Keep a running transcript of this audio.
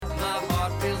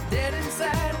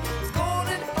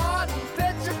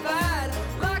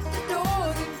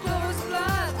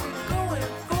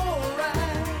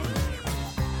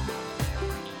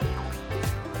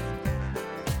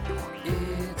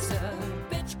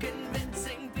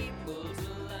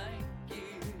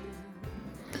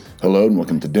Hello and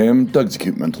welcome to Damn Doug's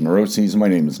Acute Mental Neuroses. My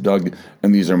name is Doug,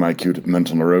 and these are my acute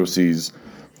mental neuroses.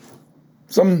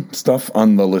 Some stuff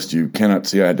on the list you cannot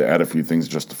see. I had to add a few things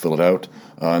just to fill it out.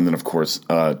 And then, of course,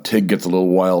 Tig gets a little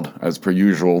wild, as per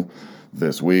usual,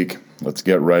 this week. Let's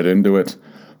get right into it.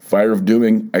 Fire of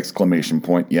Doing, exclamation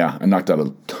point. Yeah, I knocked out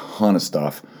a ton of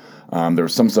stuff. There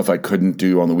was some stuff I couldn't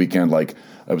do on the weekend, like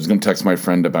I was going to text my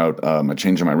friend about a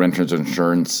change in my renter's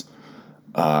insurance.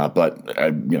 But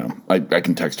I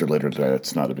can text her later today.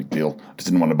 It's not a big deal. Just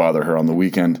didn't want to bother her on the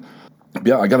weekend.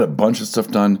 Yeah, I got a bunch of stuff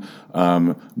done.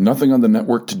 Nothing on the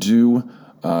network to do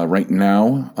right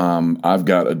now. I've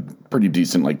got a pretty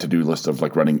decent to-do list of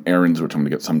running errands, which I'm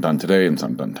going to get some done today and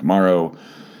some done tomorrow.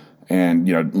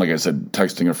 And like I said,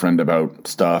 texting a friend about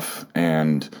stuff,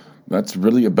 and that's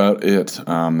really about it.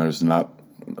 There's not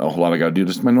a whole lot I got to do.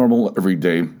 Just my normal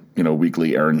everyday,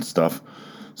 weekly errand stuff.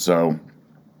 So.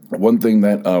 One thing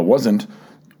that wasn't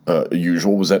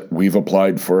usual was that we've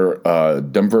applied for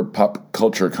Denver Pop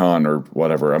Culture Con or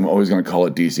whatever. I'm always going to call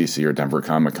it DCC or Denver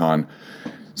Comic Con.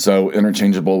 So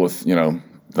interchangeable with,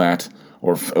 that.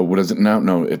 Or what is it now?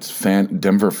 No, it's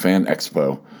Denver Fan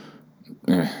Expo.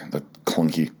 That's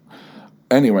clunky.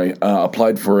 Anyway,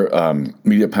 applied for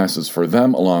media passes for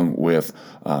them along with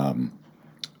one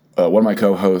of my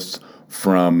co-hosts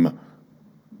from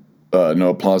No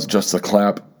Applause, Just the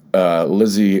Clap,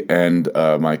 Lizzie, and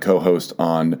my co-host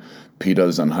on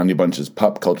PETA's and Honey Bunch's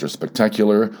Pop Culture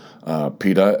Spectacular,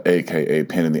 PETA, a.k.a.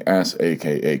 Pain in the Ass,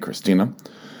 a.k.a. Christina.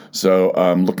 So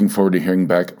I'm looking forward to hearing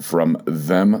back from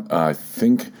them. I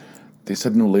think they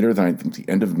said no later than the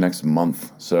end of next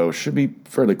month, so should be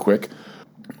fairly quick.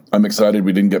 I'm excited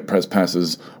we didn't get press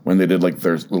passes when they did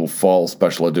their little fall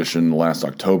special edition last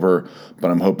October,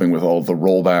 but I'm hoping with all the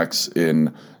rollbacks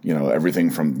in, everything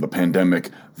from the pandemic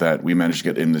that we managed to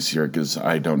get in this year, because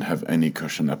I don't have any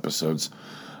cushion episodes.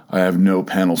 I have no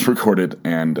panels recorded,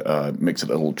 and it makes it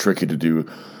a little tricky to do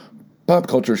pop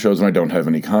culture shows when I don't have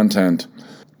any content.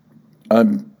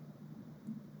 I'm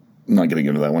not getting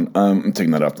into that one. I'm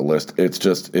taking that off the list.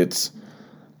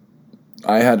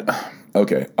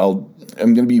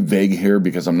 I'm going to be vague here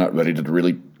because I'm not ready to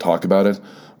really talk about it,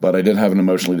 but I did have an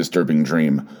emotionally disturbing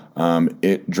dream.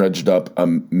 It dredged up a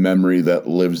memory that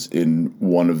lives in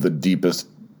one of the deepest,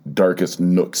 darkest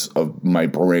nooks of my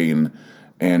brain,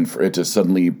 and for it to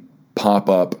suddenly pop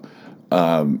up,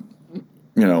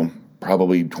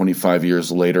 probably 25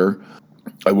 years later,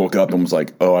 I woke up and was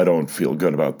like, oh, I don't feel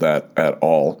good about that at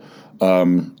all.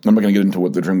 I'm not going to get into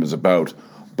what the dream was about,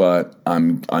 but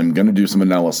I'm going to do some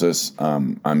analysis.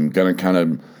 I'm going to kind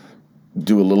of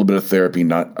do a little bit of therapy,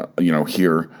 not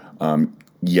here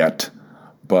yet,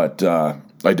 but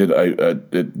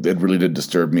it really did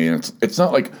disturb me. And it's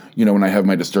not like when I have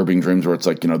my disturbing dreams where it's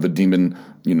the demon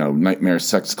nightmare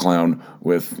sex clown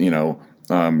with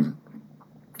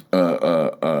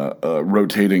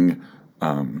rotating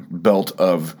belt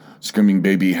of screaming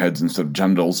baby heads instead of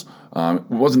genitals. It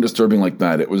wasn't disturbing like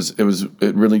that. It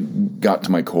really got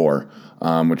to my core,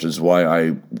 which is why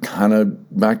I kind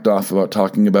of backed off about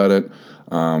talking about it.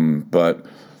 But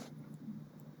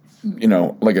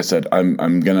like I said,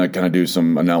 I'm gonna kind of do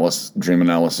some dream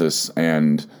analysis,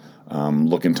 and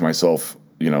look into myself,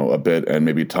 a bit, and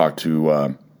maybe talk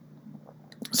to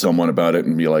someone about it,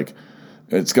 and be like,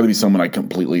 it's got to be someone I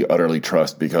completely, utterly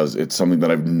trust, because it's something that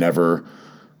I've never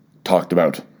talked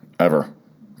about ever.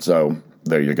 So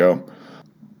there you go.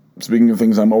 Speaking of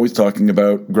things I'm always talking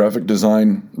about, graphic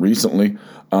design recently.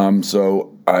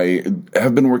 So I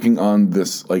have been working on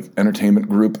this entertainment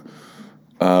group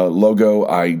logo.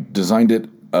 I designed it,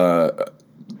 got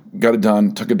it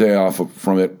done, took a day off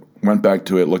from it, went back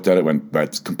to it, looked at it, went,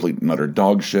 that's complete and utter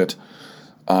dog shit.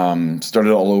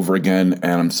 Started all over again,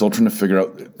 and I'm still trying to figure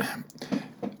out.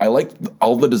 I like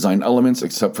all the design elements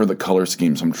except for the color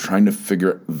scheme, so I'm trying to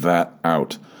figure that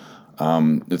out.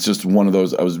 It's just one of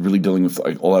those, I was really dealing with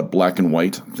all that black and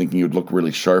white, thinking it would look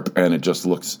really sharp, and it just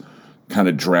looks kind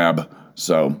of drab.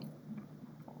 So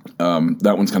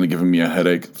that one's kind of giving me a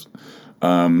headache.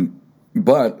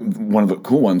 But one of the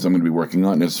cool ones I'm going to be working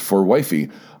on is for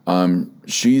Wifey.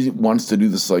 She wants to do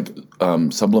this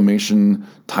sublimation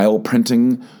tile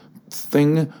printing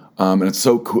thing, and it's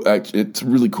so cool. It's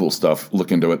really cool stuff.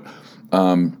 Look into it.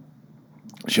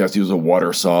 She has to use a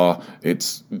water saw.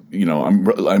 It's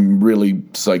I'm really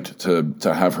psyched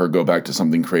to have her go back to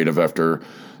something creative after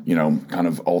kind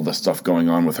of all the stuff going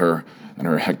on with her and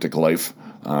her hectic life,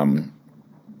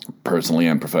 personally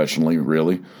and professionally,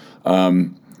 really.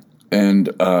 And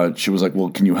she was like,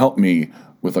 well, can you help me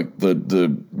with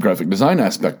the graphic design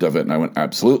aspect of it? And I went,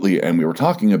 absolutely. And we were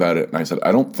talking about it. And I said,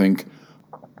 I don't think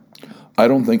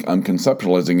I'm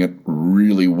conceptualizing it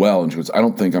really well. And she goes, I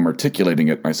don't think I'm articulating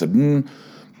it. And I said,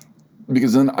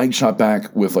 because then I shot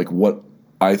back with like what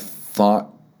I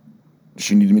thought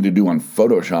she needed me to do on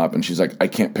Photoshop. And she's like, I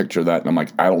can't picture that. And I'm like,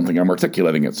 I don't think I'm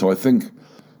articulating it. So I think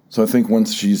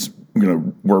once she's,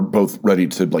 we're both ready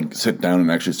to like sit down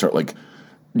and actually start like,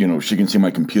 she can see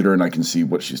my computer and I can see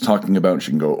what she's talking about. And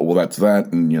she can go, oh, well, that's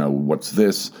that. And, what's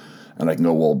this? And I can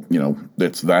go, well,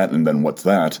 it's that. And then what's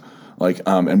that? Like,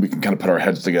 and we can kind of put our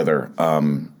heads together.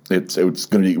 It's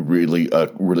going to be really a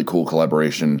really cool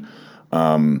collaboration.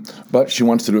 But she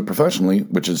wants to do it professionally,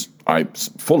 which is, I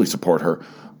fully support her.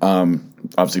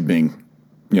 Obviously being,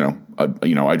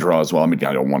 I draw as well. I mean,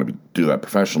 I don't want to do that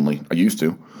professionally. I used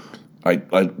to.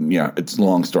 It's a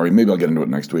long story. Maybe I'll get into it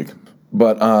next week.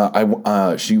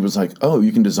 But she was like, oh,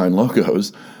 you can design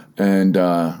logos. And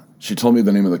she told me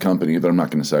the name of the company that I'm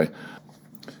not going to say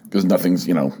because nothing's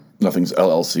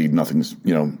LLC, nothing's,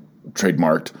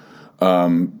 trademarked.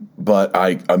 But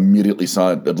I immediately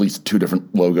saw at least 2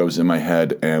 different logos in my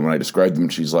head. And when I described them,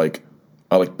 she's like,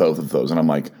 I like both of those. And I'm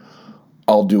like,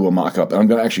 I'll do a mock-up. And I'm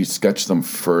going to actually sketch them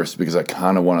first because I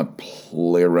kind of want to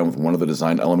play around with one of the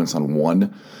design elements on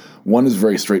one. One is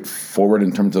very straightforward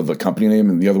in terms of the company name,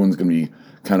 and the other one's going to be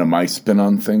kind of my spin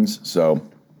on things. So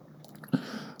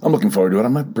I'm looking forward to it. I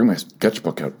might bring my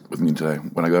sketchbook out with me today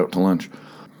when I go out to lunch.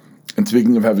 And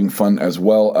speaking of having fun as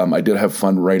well, I did have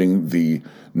fun writing the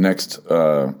next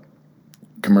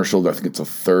commercial. I think it's a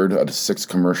 3rd out of 6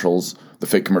 commercials, the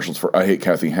fake commercials for I Hate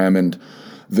Kathy Hammond.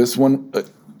 This one,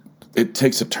 it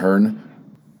takes a turn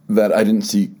that I didn't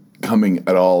see coming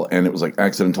at all, and it was like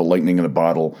accidental lightning in a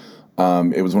bottle.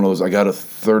 It was one of those, I got a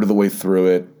third of the way through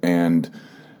it, and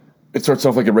it starts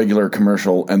off like a regular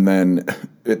commercial, and then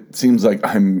it seems like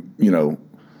I'm,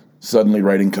 suddenly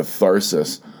writing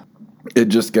catharsis. It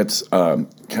just gets kind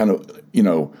of,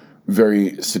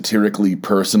 very satirically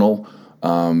personal,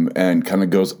 and kind of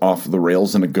goes off the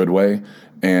rails in a good way.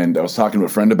 And I was talking to a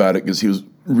friend about it because he was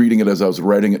reading it as I was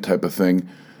writing it type of thing.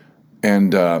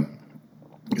 And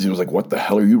he was like, what the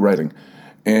hell are you writing?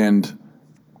 And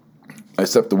I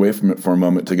stepped away from it for a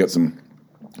moment to get some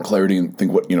clarity and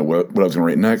think what I was going to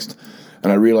write next.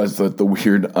 And I realized that the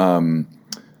weird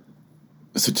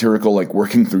satirical, like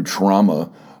working through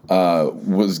trauma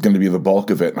was going to be the bulk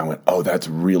of it. And I went, oh, that's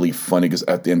really funny because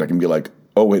at the end I can be like,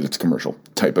 oh, wait, it's commercial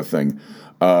type of thing.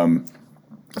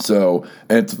 So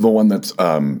it's the one that's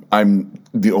I'm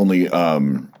the only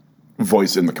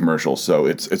voice in the commercial. So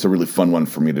it's a really fun one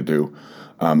for me to do.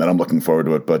 And I'm looking forward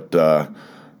to it. But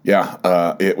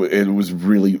it was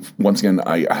really, once again,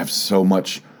 I have so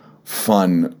much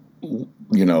fun,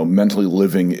 mentally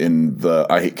living in the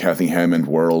I Hate Kathy Hammond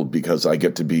world because I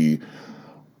get to be,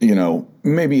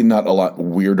 maybe not a lot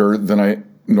weirder than I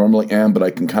normally am, but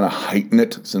I can kind of heighten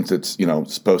it since it's,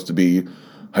 supposed to be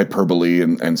hyperbole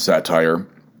and satire.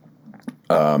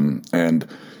 I'm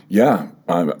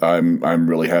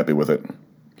really happy with it.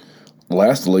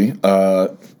 Lastly,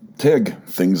 TIG,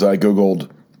 Things I Googled.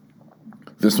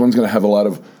 This one's going to have a lot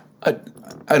of,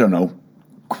 I don't know,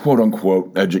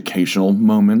 quote-unquote educational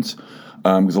moments,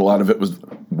 because a lot of it was,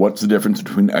 what's the difference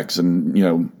between X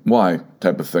and, Y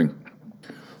type of thing.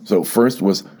 So first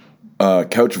was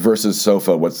couch versus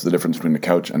sofa. What's the difference between a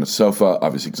couch and a sofa?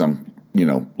 Obviously, because I'm,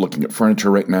 looking at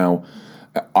furniture right now.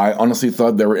 I honestly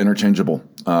thought they were interchangeable.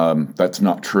 That's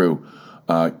not true.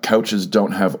 Couches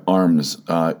don't have arms.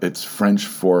 It's French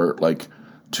for, like,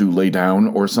 to lay down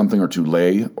or something, or to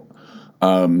lay.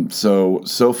 So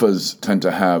sofas tend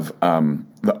to have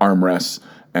the armrests,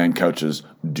 and couches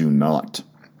do not,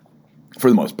 for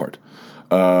the most part.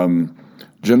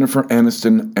 Jennifer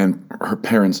Aniston and her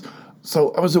parents.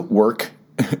 So I was at work,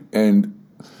 and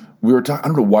we were talking. I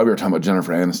don't know why we were talking about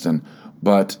Jennifer Aniston,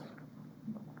 but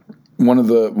one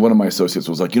of my associates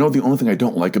was like, the only thing I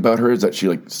don't like about her is that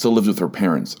she still lives with her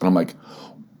parents. And I'm like,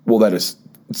 well, that is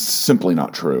simply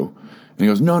not true. And he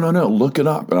goes, no, look it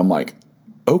up. And I'm like,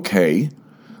 okay,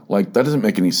 that doesn't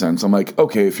make any sense. I'm like,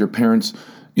 okay, if your parents,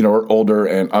 are older,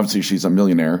 and obviously she's a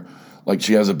millionaire,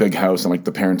 she has a big house, and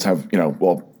the parents have,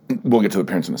 well, we'll get to the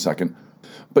parents in a second,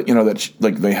 but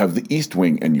that they have the East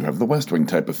Wing and you have the West Wing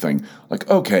type of thing.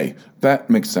 Okay, that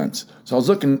makes sense. So I was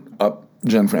looking up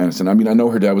Jennifer Aniston. I mean, I know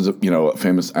her dad was a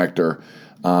famous actor,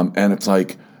 and it's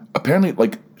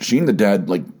apparently she and the dad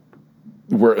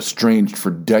were estranged for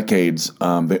decades.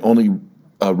 They only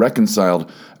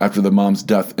reconciled after the mom's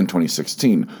death in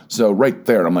 2016. So right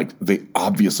there, I'm like, they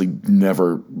obviously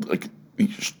never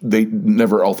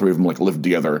all three of them lived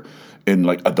together in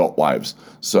adult lives.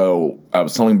 So I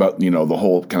was telling about the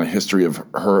whole kind of history of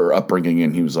her upbringing,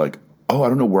 and he was like, oh, I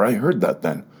don't know where I heard that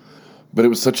then. But it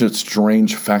was such a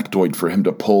strange factoid for him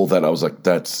to pull that I was like,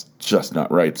 that's just not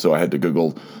right. So I had to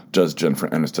Google, does Jennifer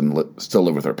Aniston still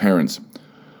live with her parents?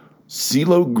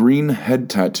 CeeLo Green head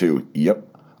tattoo. Yep.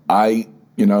 I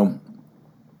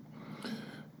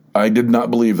did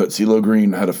not believe that CeeLo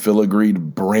Green had a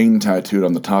filigreed brain tattooed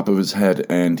on the top of his head,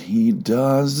 and he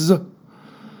does.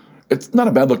 It's not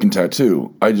a bad looking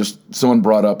tattoo. Someone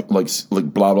brought up like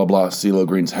blah blah blah CeeLo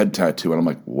Green's head tattoo, and I'm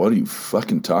like, what are you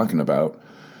fucking talking about?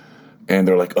 And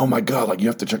they're like, oh my god, like you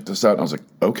have to check this out. And I was like,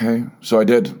 okay. So I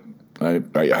did. I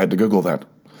had to Google that.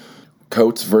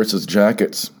 Coats versus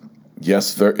jackets.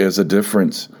 Yes, there is a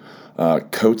difference.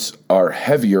 Coats are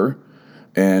heavier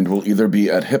and will either be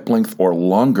at hip length or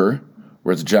longer,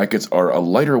 whereas jackets are a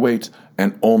lighter weight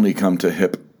and only come to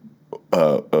hip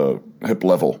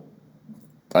level.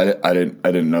 I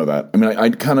didn't know that. I mean, I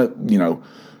kind of,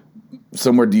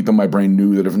 somewhere deep in my brain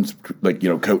knew the difference,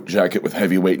 coat, jacket with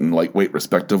heavyweight and lightweight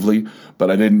respectively,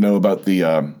 but I didn't know about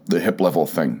the hip level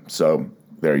thing. So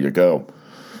there you go.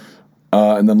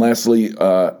 And then lastly,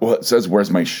 it says, where's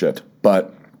my shit?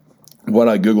 But what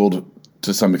I Googled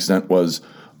to some extent was,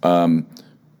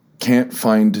 can't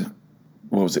find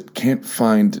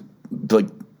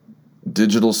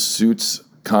digital suits,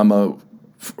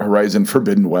 Horizon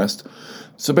Forbidden West.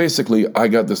 So basically, I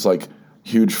got this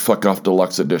huge fuck off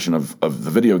deluxe edition of the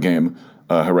video game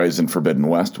Horizon Forbidden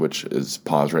West, which is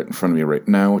paused right in front of me right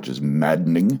now, which is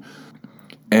maddening.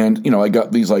 And I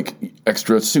got these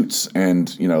extra suits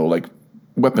and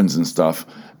weapons and stuff.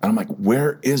 And I'm like,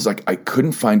 where is I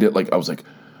couldn't find it. I was like,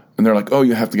 and they're like, oh,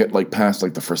 you have to get past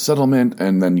the first settlement,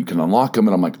 and then you can unlock them.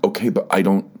 And I'm like, okay, but I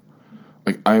don't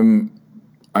I'm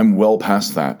well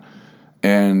past that.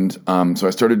 And so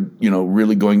I started,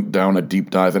 really going down a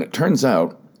deep dive, and it turns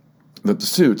out that the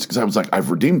suits, because I was like, I've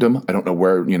redeemed them. I don't know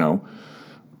where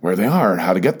they are and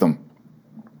how to get them.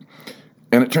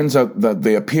 And it turns out that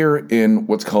they appear in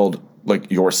what's called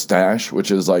your stash,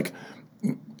 which is if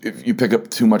you pick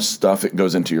up too much stuff, it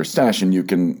goes into your stash, and you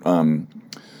can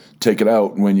take it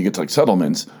out when you get to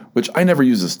settlements, which I never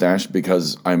use a stash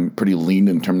because I'm pretty lean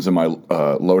in terms of my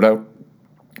loadout,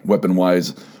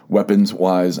 weapons-wise,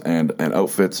 and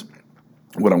outfits,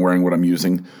 what I'm wearing, what I'm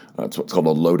using. It's what's called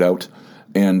a loadout.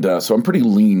 And so I'm pretty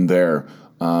lean there,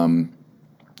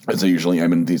 as I usually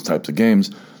am in these types of games.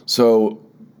 So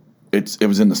it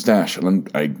was in the stash. And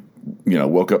then I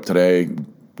woke up today,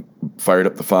 fired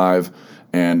up the 5,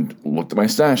 and looked at my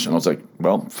stash, and I was like,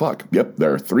 well, fuck. Yep,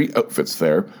 there are 3 outfits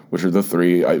there, which are the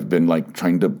 3 I've been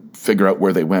trying to figure out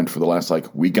where they went for the last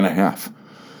week and a half.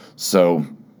 So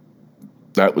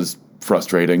that was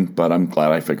frustrating, but I'm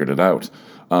glad I figured it out.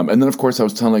 And then, of course, I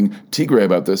was telling Tigray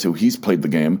about this, who he's played the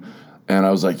game, and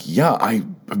I was like, yeah,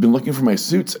 I've been looking for my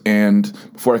suits, and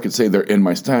before I could say they're in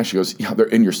my stash, he goes, yeah, they're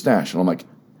in your stash. And I'm like,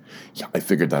 yeah, I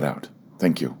figured that out.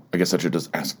 Thank you. I guess I should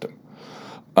just asked him.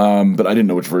 But I didn't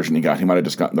know which version he got. He might have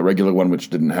just gotten the regular one, which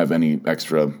didn't have any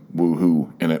extra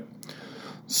woohoo in it.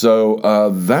 So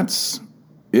that's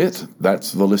it.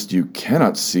 That's the list you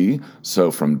cannot see.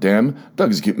 So from Damn,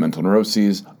 Doug's Acute Mental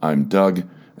Neuroses, I'm Doug.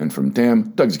 And from Damn,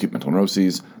 Doug's Acute Mental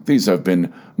Neuroses, these have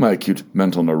been my acute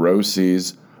mental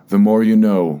neuroses. The more you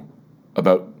know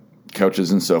about couches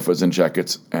and sofas and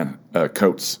jackets and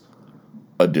coats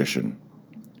edition.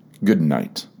 Good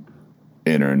night,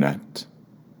 Internet.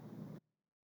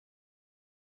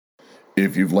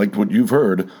 If you've liked what you've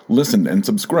heard, listen and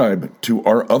subscribe to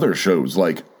our other shows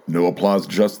like No Applause,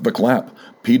 Just the Clap,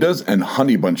 PETA's and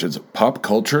Honey Bunch's Pop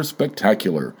Culture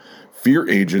Spectacular, Fear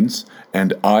Agents,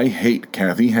 and I Hate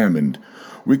Kathy Hammond.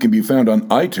 We can be found on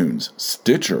iTunes,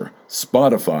 Stitcher,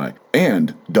 Spotify,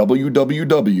 and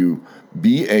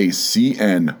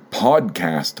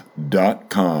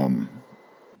www.bacnpodcast.com.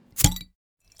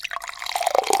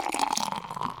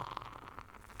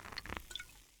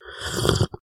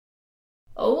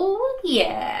 Oh,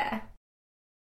 yeah.